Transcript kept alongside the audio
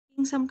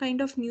watching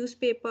some kind of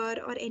newspaper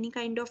or any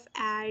kind of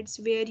ads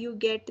where you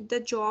get the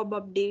job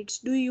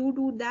updates? Do you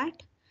do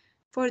that?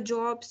 For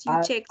jobs, you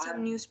I check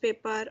some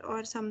newspaper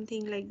or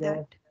something like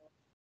that? Yes.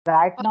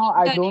 Right Or now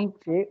I internet? don't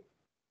check.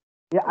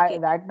 Yeah, Okay.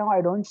 right now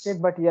I don't check,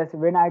 but yes,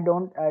 when I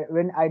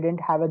didn't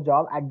have a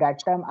job at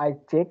that time, I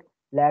check.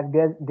 Like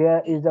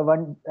there Okay. is a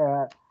one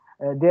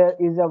there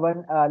is a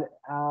one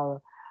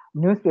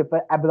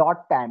newspaper abroad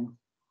times.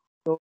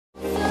 So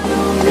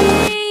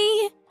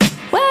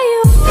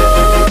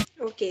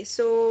Okay.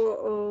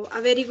 So,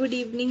 a very good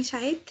evening,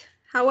 Shahid.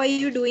 How are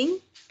you doing?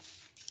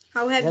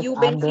 How have yes, you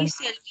been? I'm doing. Please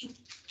tell me.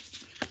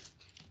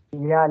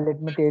 Yeah,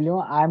 let me tell you,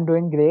 I'm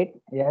doing great.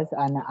 Yes,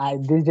 and I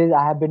Okay. these days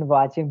I have been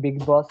watching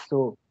Big Boss.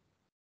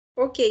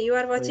 Okay, you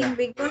are So yeah, watching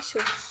Big Boss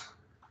show.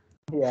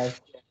 yes,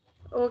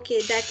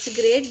 Okay, that's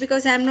great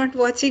because I'm not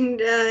watching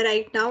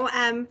right now.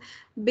 I'm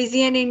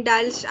busy and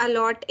indulged a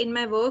lot in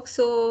my work.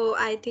 So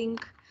I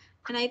think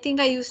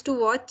I used to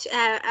watch.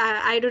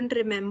 I don't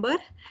remember,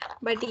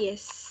 but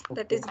yes,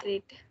 that is okay,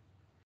 great.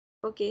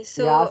 Okay,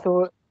 yeah. so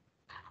So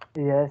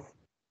yes,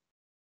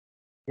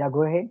 yeah.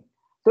 Go ahead.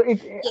 So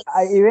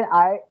I yes.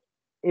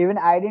 even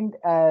I didn't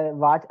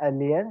watch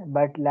earlier,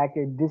 but like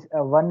this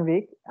 1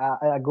 week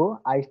ago,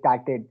 I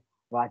started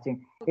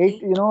watching it.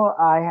 Okay.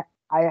 I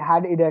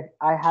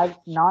had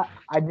not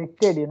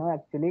addicted.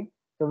 Actually.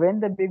 So when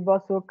the Big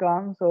Boss show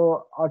comes,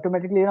 so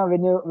automatically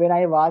when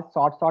I watch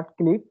short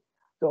clip,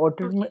 so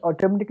Okay.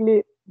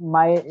 automatically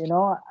my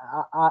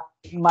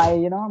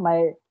my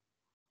my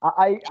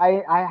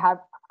I have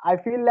I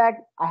feel like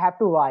I have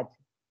to watch.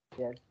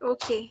 Yes.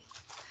 Okay.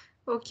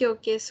 Okay,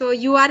 okay. So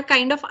you are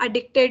kind of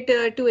addicted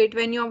to it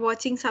when you're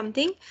watching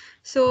something.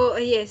 So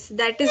yes,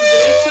 that is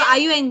great. So are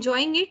you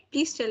enjoying it?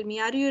 Please tell me.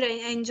 Are you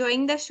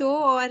enjoying the show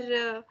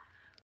or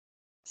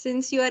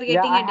since you are Yeah,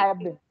 getting I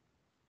have addicted? been.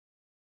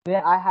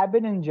 Yeah, I have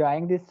been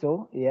enjoying this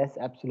show. Yes,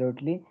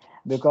 absolutely.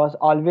 Because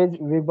always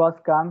Big Boss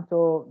come,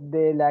 so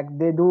they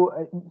do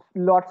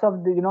lots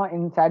of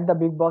inside the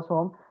Big Boss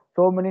home.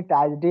 So many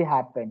tragedy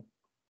happen.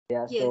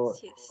 Yeah, so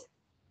Yes, yes.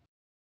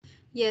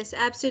 Yes,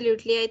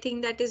 absolutely. I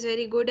think that is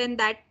very good, and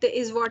that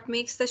is what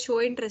makes the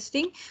show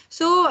interesting.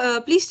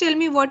 So, please tell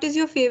me what is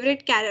your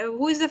favorite character?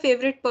 Who is the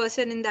favorite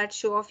person in that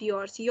show of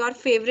yours? Your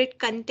favorite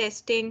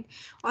contestant,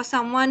 or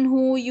someone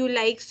who you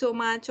like so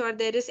much, or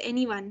there is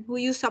anyone who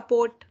you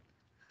support,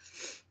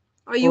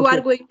 or you are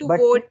okay, going to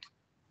but vote?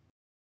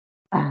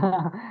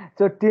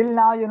 so till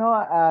now,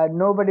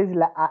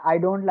 I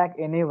don't like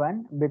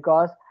anyone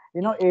because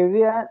Okay.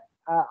 everyone.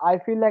 I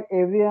feel like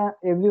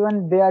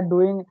everyone they are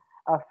doing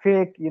a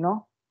fake.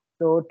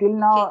 So till Okay.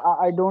 now,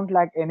 I don't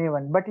like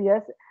anyone. But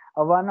yes,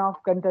 one of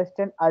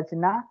contestant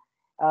Archana,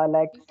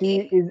 like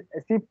Okay.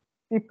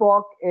 she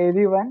poke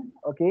everyone.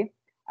 Okay,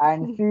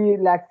 and she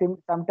like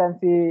sometimes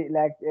she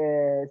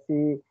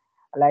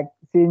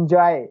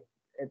enjoy.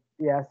 It.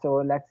 Yeah, so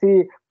like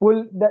she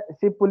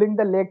pulling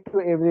the leg to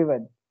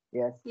everyone.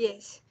 Yes.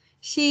 Yes.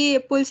 She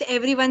pulls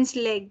everyone's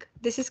leg.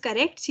 This is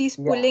correct. She's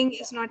Yeah. pulling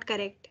is not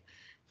correct.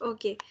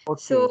 Okay. Okay.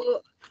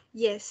 So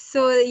yes.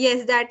 So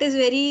yes, that is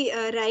very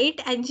right.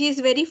 And she is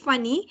very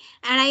funny.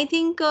 And I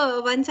think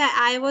once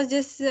I was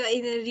just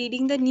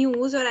reading the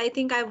news, or I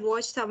think I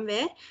watched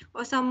somewhere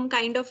or some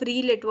kind of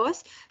reel it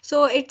was.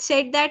 So it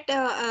said that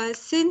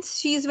since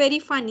she is very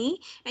funny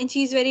and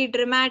she's very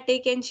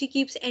dramatic and she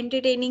keeps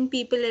entertaining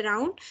people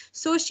around,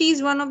 so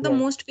she's one of the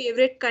Yes. most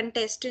favorite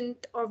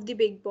contestant of the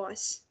Big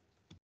Boss.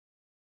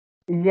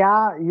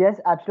 Yeah. Yes.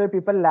 Absolutely.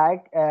 People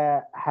like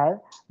her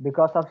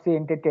because of she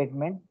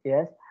entertainment.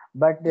 Yes.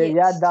 But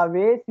yeah, Yes. the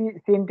way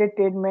she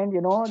entertainment,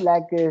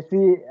 like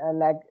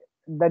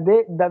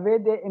the way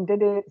they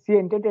entertain she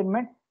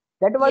entertainment,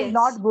 that was Yes.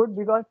 not good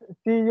because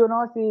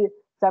she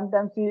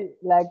sometimes she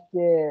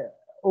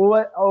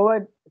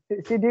over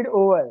she did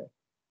over.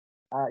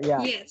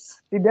 Yeah.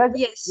 Yes. She does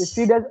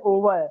she Yes. does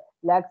over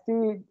like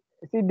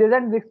she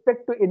doesn't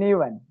respect to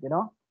anyone.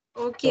 So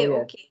Okay,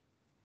 yes. okay.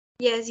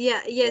 Yes,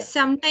 yeah, yes. Yeah.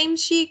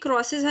 Sometimes she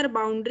crosses her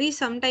boundaries,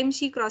 sometimes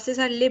she crosses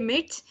her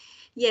limits.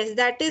 Yes,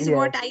 that is Yes.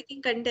 what I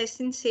think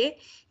contestants say.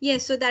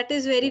 Yes, so that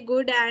is very Yeah.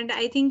 good, and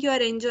I think you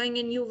are enjoying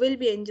and you will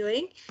be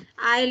enjoying.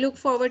 I look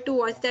forward to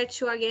watch that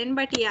show again,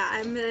 but yeah,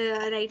 I'm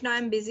right now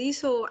I'm busy,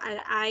 so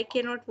I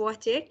cannot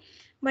watch it.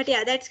 But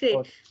yeah, that's great.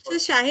 Oh, So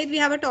Shahid, we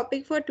have a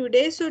topic for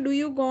today. So do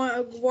you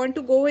want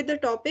to go with the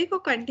topic or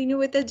continue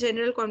with the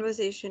general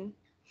conversation?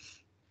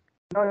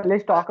 no,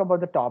 let's talk about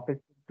the topic.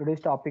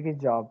 Today's topic is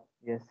job.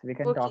 Yes, we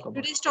can talk Okay, about.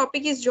 today's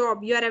topic is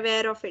job. You are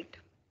aware of it.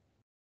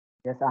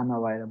 Yes, I'm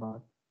aware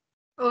about.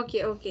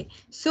 Okay, okay.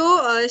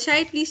 So,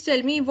 Shai, please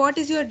tell me what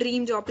is your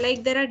dream job?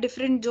 Like there are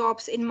different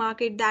jobs in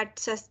market that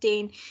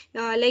sustain.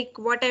 Like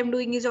what I'm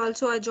doing is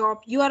also a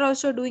job. You are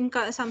also doing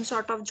some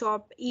sort of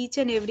job. Each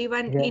and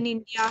everyone Yes. in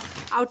India,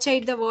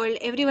 outside the world,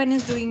 everyone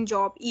is doing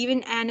job.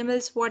 Even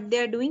animals, what they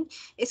are doing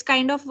is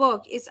kind of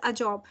work. Is a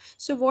job.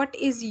 So, what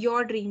is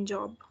your dream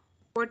job?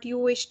 What you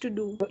wish to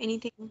do? So,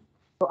 Anything?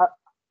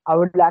 I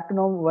would like to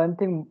know one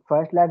thing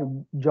first. Like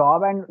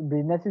job and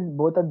business is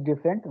both are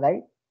different,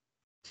 right?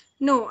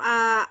 No,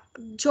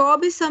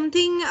 job is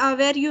something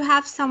where you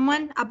have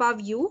someone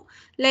above you,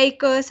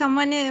 like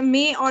someone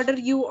may order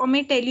you or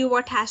may tell you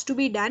what has to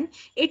be done.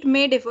 It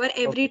may differ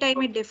every Okay.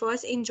 time, it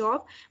differs in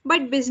job.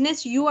 But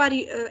business, you are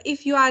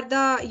if you are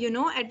the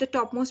at the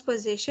topmost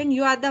position,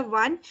 you are the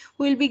one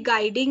who will be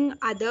guiding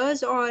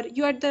others, or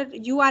you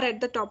are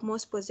at the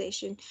topmost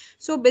position.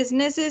 So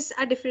business is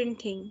a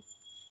different thing.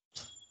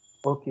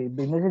 Okay,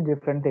 business is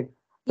different thing.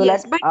 So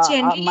Yes, like but my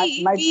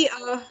generally we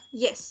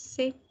yes,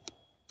 say.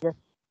 yes,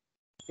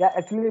 yeah,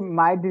 actually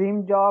my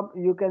dream job,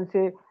 you can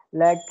say,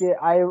 like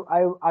I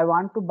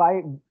want to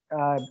buy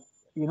uh,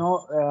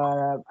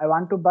 I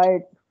want to buy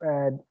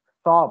uh,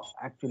 shop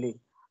actually,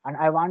 and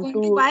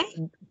Going to buy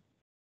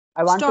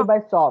I want to stop buy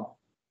shop.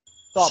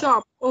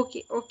 shop.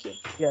 Okay, okay.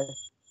 Yes,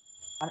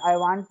 and I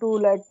want to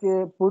like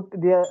put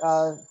there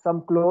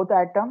some cloth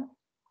item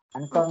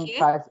and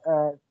Okay.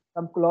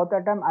 some cloth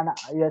item, and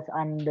yes,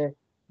 and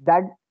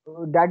that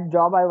that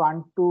job I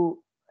want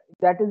to,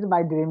 that is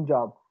my dream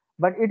job.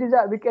 But it is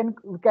a,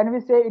 can we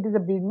say it is a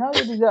business?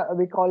 It is a,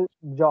 we call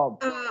job.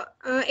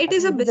 It I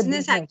is think a it is a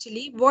business business.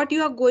 actually. What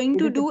you are going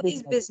It to is a do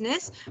is business.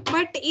 business,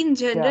 but in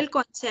Yeah. general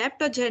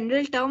concept or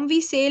general term,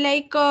 we say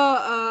like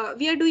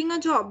we are doing a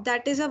job.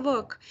 That is a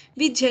work.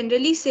 We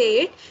generally say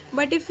it,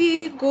 but if you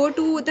go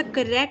to the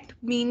correct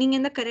meaning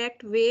and the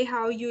correct way,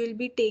 how you will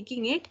be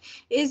taking it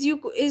is you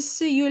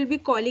will be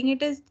calling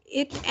it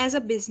as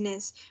a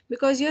business,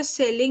 because you're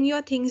selling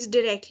your things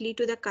directly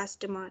to the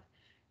customer,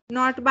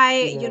 not by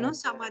Yeah.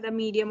 some other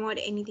medium or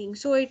anything.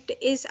 So it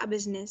is a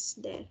business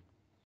there.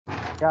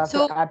 Yeah,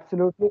 so So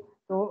absolutely.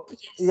 So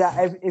yeah,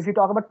 yes. if you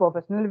talk about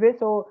professional way,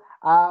 so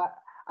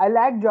I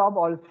like job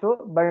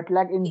also, but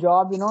like in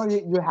job,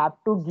 you have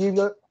to give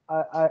your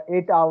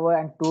 8 hour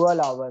and 12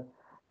 hours.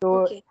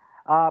 So, Okay.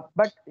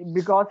 but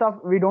because of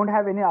we don't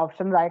have any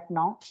option right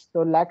now, so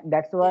like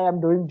that's why Okay.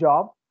 I'm doing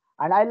job,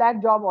 and I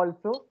like job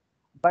also.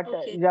 But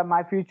Okay. yeah,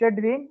 my future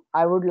dream,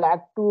 I would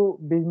like to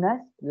business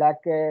like,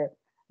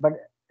 but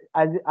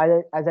as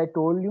I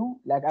told you,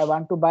 like I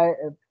want to buy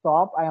a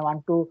shop, I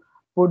want to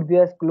put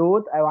their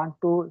clothes, I want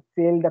to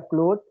sell the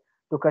clothes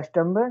to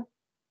customer.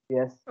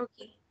 Yes.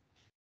 Okay.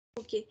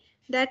 Okay.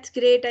 That's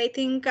great. I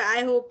think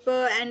I hope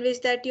and wish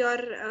that your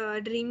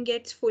dream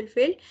gets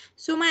fulfilled.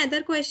 So my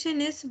other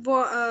question is,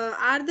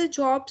 are the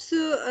jobs?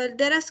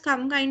 There are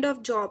some kind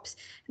of jobs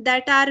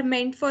that are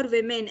meant for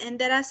women, and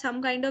there are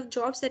some kind of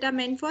jobs that are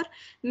meant for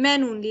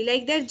men only.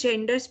 Like they're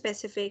gender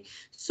specific.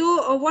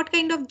 So what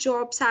kind of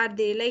jobs are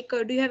they? Like,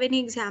 do you have any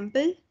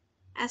example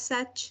as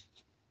such?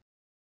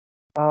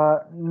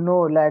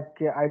 No,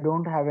 like I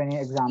don't have any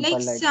example.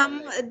 Like Like,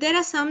 there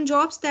are some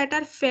jobs that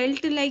are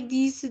felt like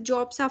these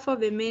jobs are for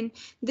women,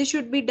 they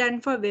should be done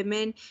for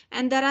women,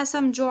 and there are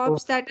some oh,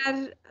 jobs that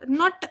are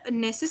not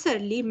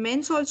necessarily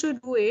men's also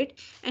do it,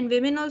 and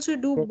women also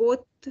do, okay,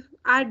 both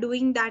are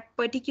doing that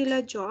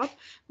particular job.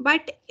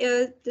 But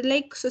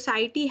like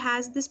society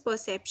has this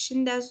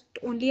perception that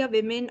only a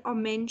women or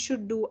men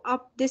should do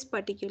up this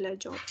particular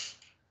job.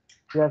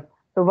 yes.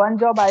 So one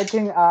job I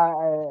think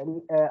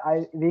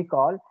I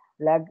recall,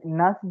 like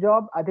nurse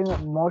job. I think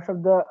most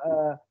of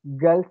the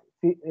girls,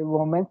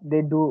 women,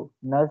 they do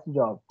nurse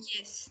job.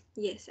 Yes,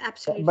 yes,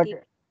 But absolutely.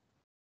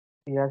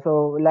 yeah,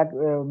 so like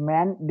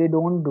men, they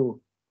don't do.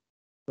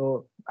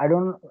 So I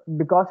don't,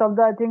 because of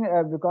the, I think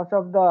because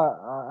of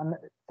the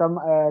some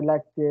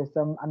like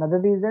some another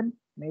reason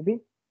maybe.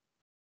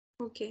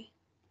 Okay.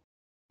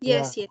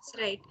 Yeah. Yes, yes,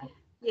 right.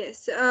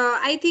 Yes,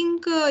 I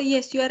think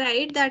yes, you are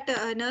right that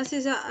nurse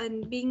is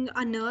being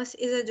a nurse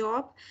is a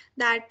job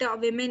that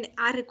women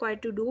are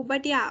required to do.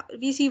 But yeah,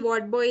 we see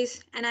ward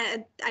boys, and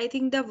I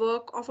think the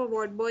work of a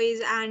ward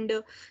boys and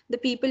the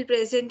people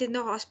present in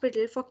the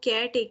hospital for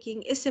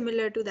caretaking is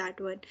similar to that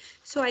one.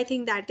 So I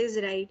think that is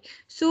right.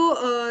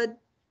 So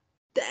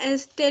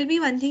as tell me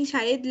one thing,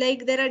 Shahid,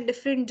 like there are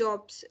different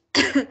jobs.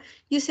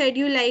 You said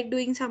you like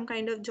doing some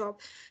kind of job.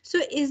 So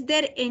is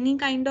there any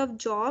kind of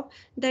job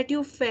that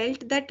you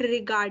felt that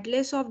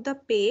regardless of the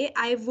pay,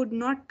 I would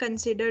not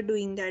consider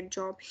doing that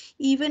job?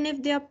 Even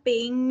if they are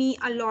paying me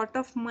a lot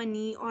of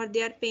money, or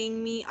they are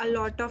paying me a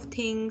lot of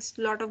things,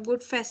 lot of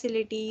good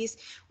facilities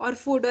or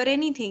food or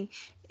anything,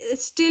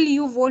 still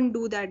you won't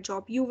do that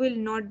job. You will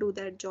not do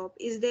that job.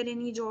 Is there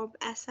any job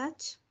as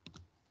such?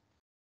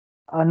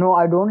 No,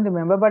 I don't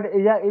remember, but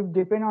yeah, it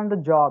depend on the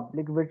job,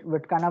 like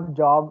which kind of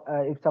job.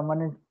 If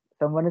someone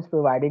is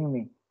providing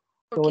me,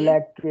 so Okay.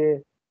 like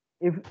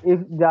if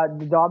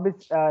the job is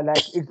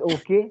like it's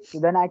okay, so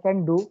then I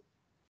can do.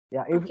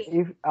 Yeah, Okay.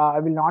 if I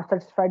will not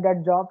satisfy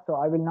that job, so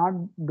I will not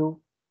do.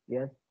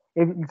 Yes.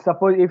 If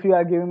suppose if you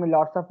are giving me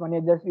lots of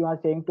money, just you are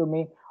saying to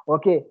me,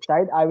 okay,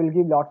 Said, I will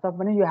give lots of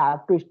money. You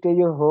have to stay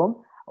your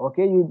home.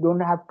 Okay, you don't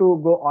have to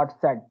go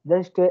outside.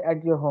 Just stay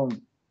at your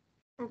home.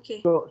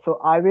 Okay. So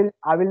I will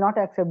not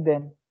accept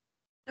then.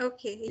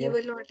 Okay, you Yes.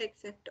 will not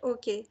accept.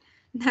 Okay,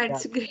 Yeah.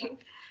 that's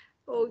great.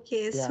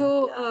 Okay, Yeah.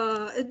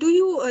 so do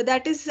you,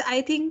 that is,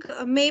 I think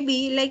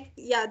maybe like,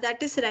 yeah,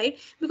 that is right.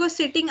 Because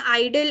sitting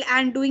idle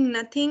and doing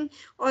nothing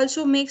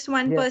also makes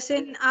one Yes.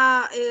 person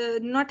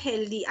not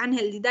healthy,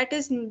 unhealthy.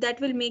 That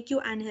will make you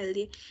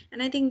unhealthy.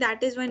 And I think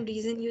that is one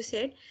reason you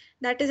said.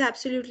 That is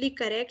absolutely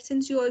correct,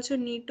 since you also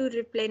need to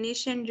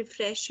replenish and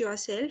refresh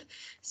yourself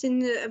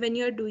since when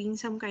you're doing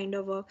some kind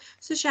of work.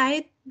 So,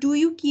 Shahid, do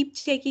you keep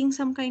checking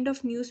some kind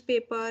of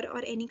newspaper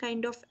or any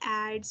kind of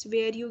ads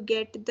where you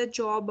get the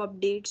job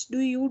updates? Do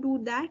you do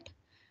that?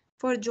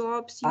 For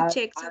jobs, you I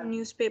check some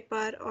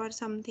newspaper or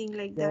something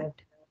like that? Yes.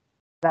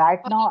 Right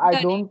Or now I internet?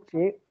 don't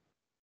check.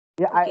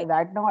 Yeah, Okay,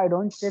 right now I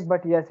don't check,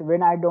 but yes,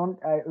 when I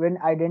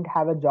didn't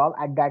have a job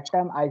at that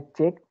time, I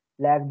check.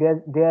 Like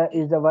okay, there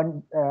is a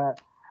one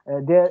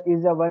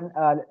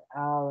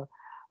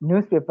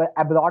newspaper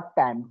abroad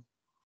times.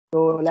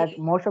 So like okay,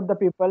 most of the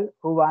people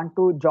who want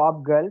to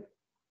job girls,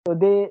 so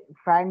they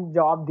find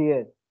job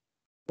there.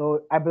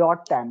 So abroad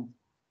times.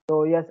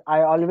 So yes,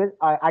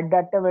 at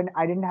that time when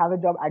I didn't have a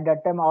job at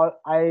that time, all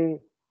I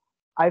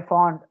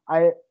found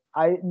I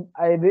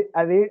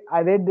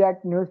read that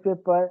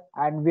newspaper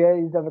and where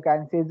is the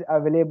vacancies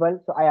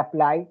available. So I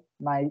apply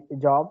my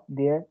job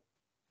there.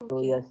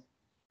 So okay. yes,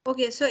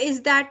 Okay, so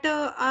is that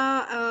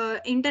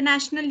a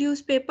international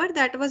newspaper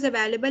that was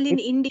available in it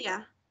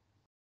India?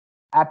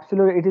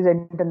 absolutely it is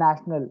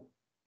international.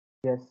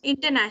 Yes,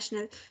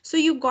 International. So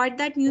you got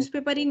that yes,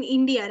 newspaper in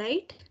India,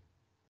 right?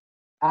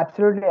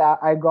 absolutely.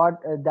 I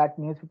got that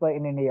newspaper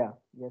in India.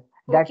 Yes,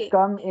 that Okay,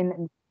 come okay.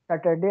 in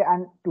Saturday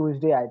and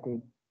Tuesday, I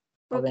think,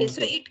 or Okay, so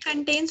Wednesday. it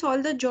contains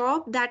all the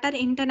job that are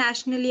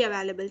internationally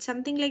available,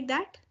 something like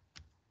that?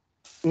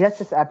 Yes,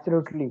 yes,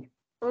 absolutely.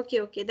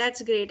 Okay, okay,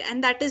 that's great.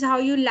 And that is how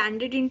you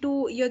landed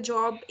into your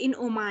job in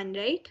Oman,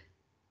 right?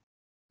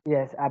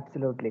 Yes,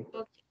 absolutely.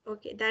 Okay,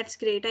 okay, that's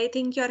great. I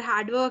think your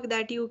hard work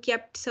that you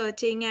kept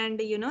searching and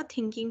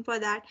thinking for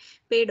that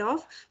paid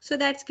off. So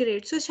that's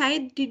great. So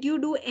Shahid, did you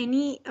do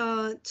any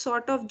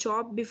sort of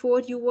job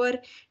before you were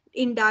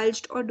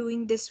indulged or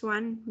doing this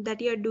one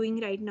that you are doing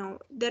right now?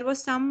 There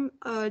was some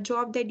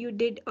job that you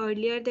did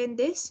earlier than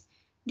this.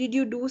 Did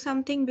you do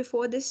something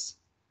before this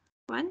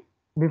one?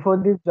 Before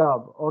this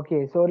job,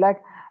 okay. So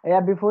like yeah,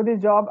 before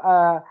this job,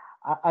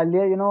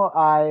 earlier,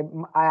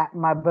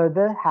 my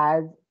brother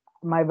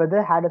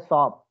had a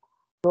shop,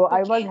 so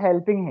I was Okay,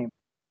 helping him.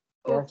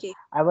 Yes, okay,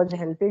 I was okay,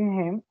 helping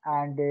him,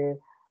 and he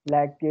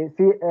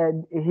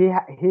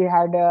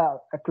had a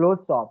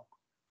clothes shop.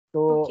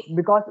 So okay,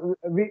 because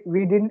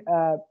we didn't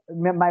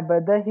my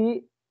brother uh,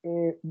 he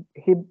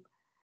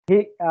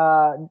he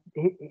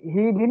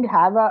he didn't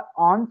have a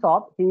on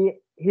shop.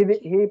 okay,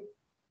 He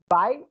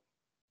buy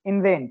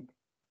in rent.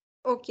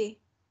 okay,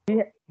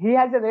 He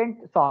has a rent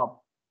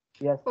shop.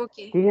 Yes,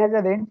 okay, he has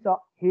a rent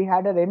shop. He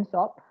had a rent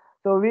shop.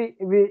 So we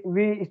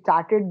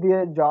started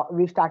their job.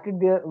 We started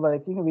their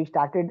working. We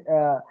started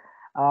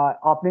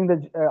opening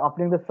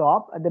the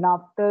shop. And then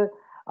after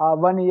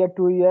 1 year,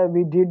 2 year,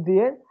 we did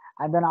there.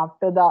 And then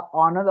after the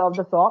owner of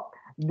the shop,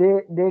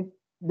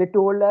 they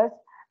told us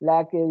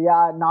like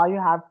yeah, now uh,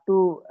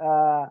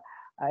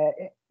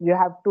 you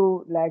have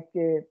to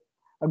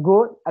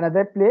go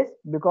another place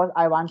because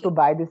I want to okay.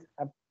 buy this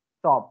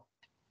shop.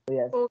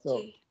 Yes.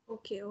 Okay,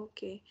 okay,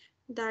 okay.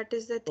 That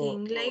is the So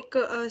thing. Like,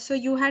 so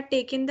you had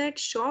taken that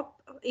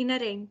shop in a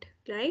rent,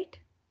 right?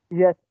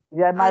 yes,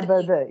 yeah, my Earlier.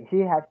 brother, he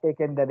has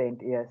taken the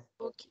rent. Yes,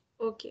 Okay,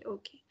 okay,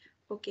 okay,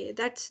 okay.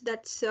 That's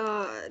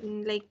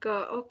like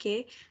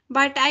okay,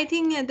 but I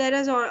think there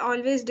is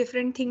always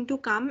different thing to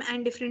come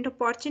and different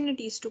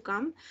opportunities to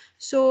come.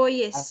 So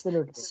yes,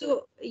 absolutely.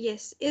 so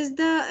yes, is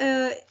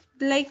the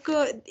like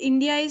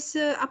India is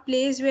a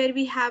place where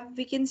we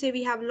can say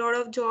we have a lot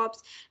of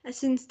jobs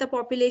since the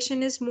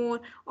population is more,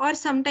 or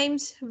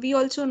sometimes we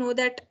also know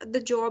that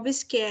the job is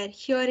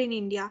scarce here in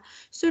India.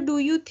 So do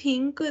you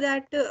think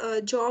that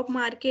job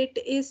market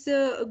is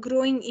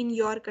growing in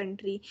your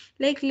country?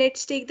 Like,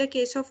 let's take the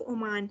case of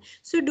Oman.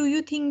 So, do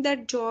you think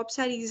that jobs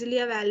are easily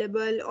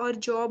available, or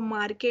job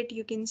market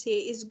you can say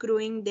is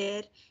growing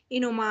there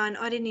in Oman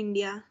or in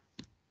India?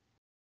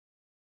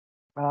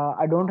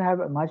 I don't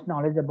have much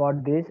knowledge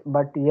about this,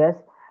 but yes,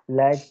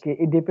 like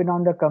it depends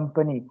on the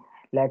company.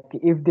 Like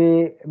if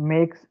they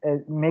make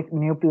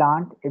new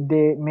plant, if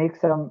they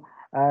make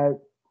uh,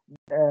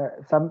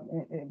 some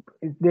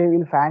they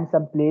will find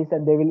some place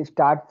and they will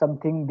start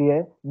something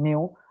there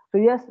new. So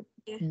yes,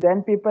 Yeah.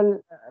 then people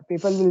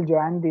will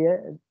join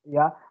there.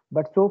 Yeah,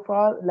 but so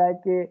far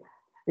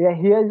yeah,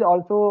 here is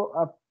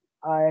also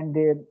and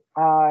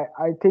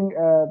I think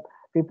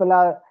people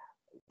are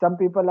some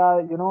people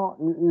are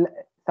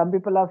some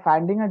people are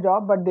finding a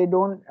job but they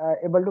don't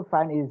able to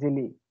find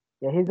easily.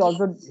 Yeah,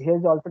 Yes.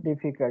 he's also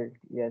difficult.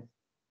 Yes.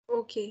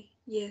 Okay.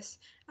 Yes,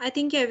 I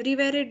think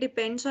everywhere it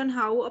depends on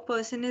how a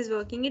person is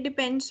working. It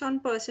depends on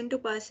person to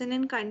person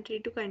and country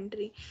to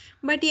country.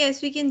 But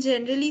yes, we can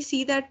generally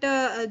see that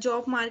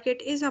job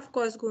market is of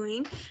course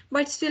growing,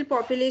 but still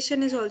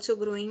population is also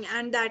growing,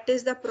 and that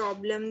is the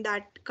problem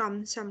that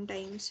comes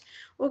sometimes.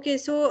 Okay,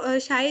 so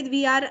Shahid,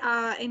 we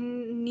are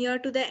in near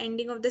to the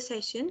ending of the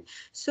session.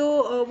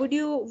 So would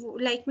you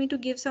like me to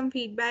give some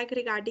feedback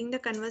regarding the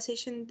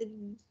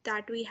conversation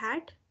that we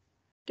had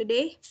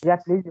today? Yeah,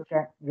 please you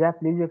can. Yeah,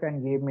 please you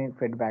can give me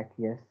feedback.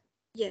 Yes.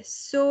 Yes,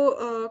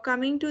 so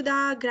coming to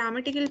the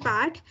grammatical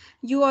part,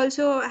 you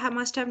also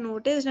must have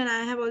noticed, and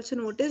I have also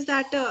noticed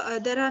that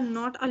there are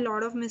not a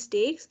lot of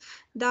mistakes.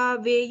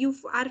 The way you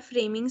are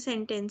framing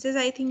sentences,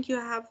 I think you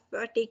have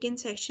taken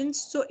sessions,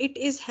 so it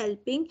is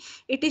helping.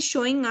 It is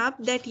showing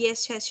up that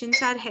yes,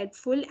 sessions are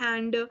helpful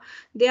and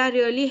they are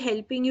really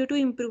helping you to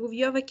improve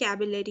your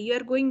vocabulary. You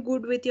are going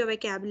good with your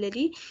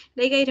vocabulary.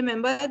 Like I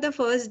remember the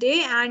first day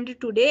and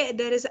today,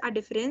 there is a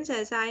difference,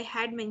 as I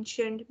had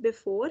mentioned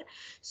before.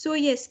 So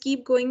yes,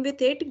 keep going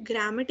with it.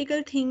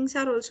 Grammatical things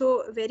are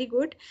also very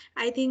good.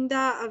 I think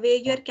the way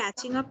Yeah. you're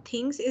catching up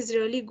things is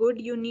really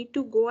good. You need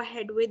to go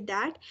ahead with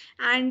that.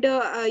 And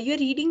you're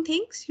reading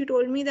things. You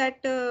told me that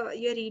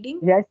you're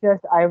reading. Yes, yes.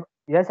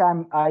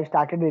 I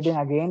started reading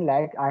again.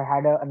 Like I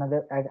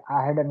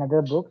had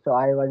another book, so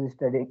I was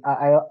studying.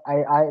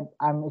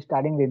 I'm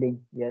starting reading.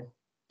 Yes.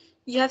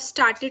 You have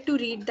started to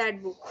read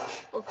that book.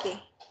 Okay.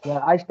 Yeah,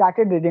 I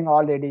started reading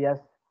already. Yes,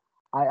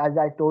 as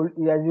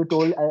you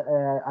told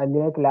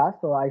earlier class.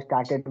 So I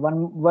started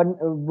one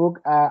book.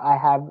 I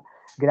have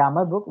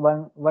grammar book.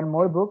 One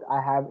more book.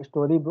 I have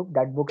story book.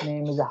 That book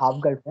name is a Half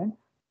Okay. Girlfriend.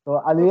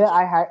 So earlier Okay.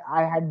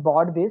 I had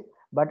bought this,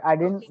 but I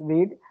didn't Okay.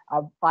 read.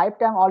 Five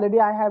time already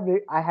I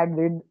had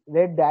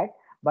read that,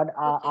 but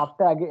Okay.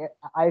 after again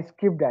I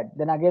skipped that.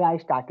 Then again I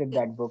started Okay.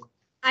 that book.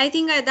 I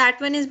think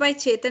that one is by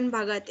Chetan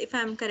Bhagat, if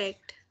I'm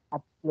correct.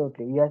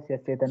 Absolutely. Yes,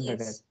 yes, Chetan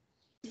Bhagat. Yes.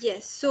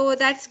 Yes, so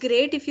that's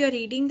great. If you're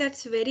reading,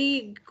 that's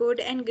very good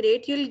and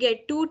great. You'll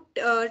get to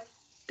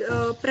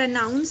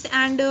pronounce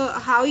and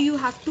how you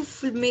have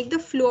to make the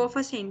flow of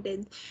a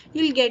sentence.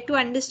 You'll get to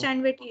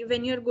understand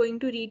when you're going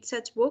to read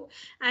such book,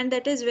 and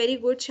that is very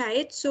good,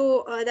 Shahid.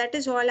 So that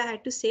is all I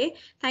had to say.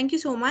 Thank you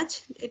so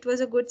much. It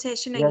was a good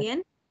session Yes.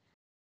 again.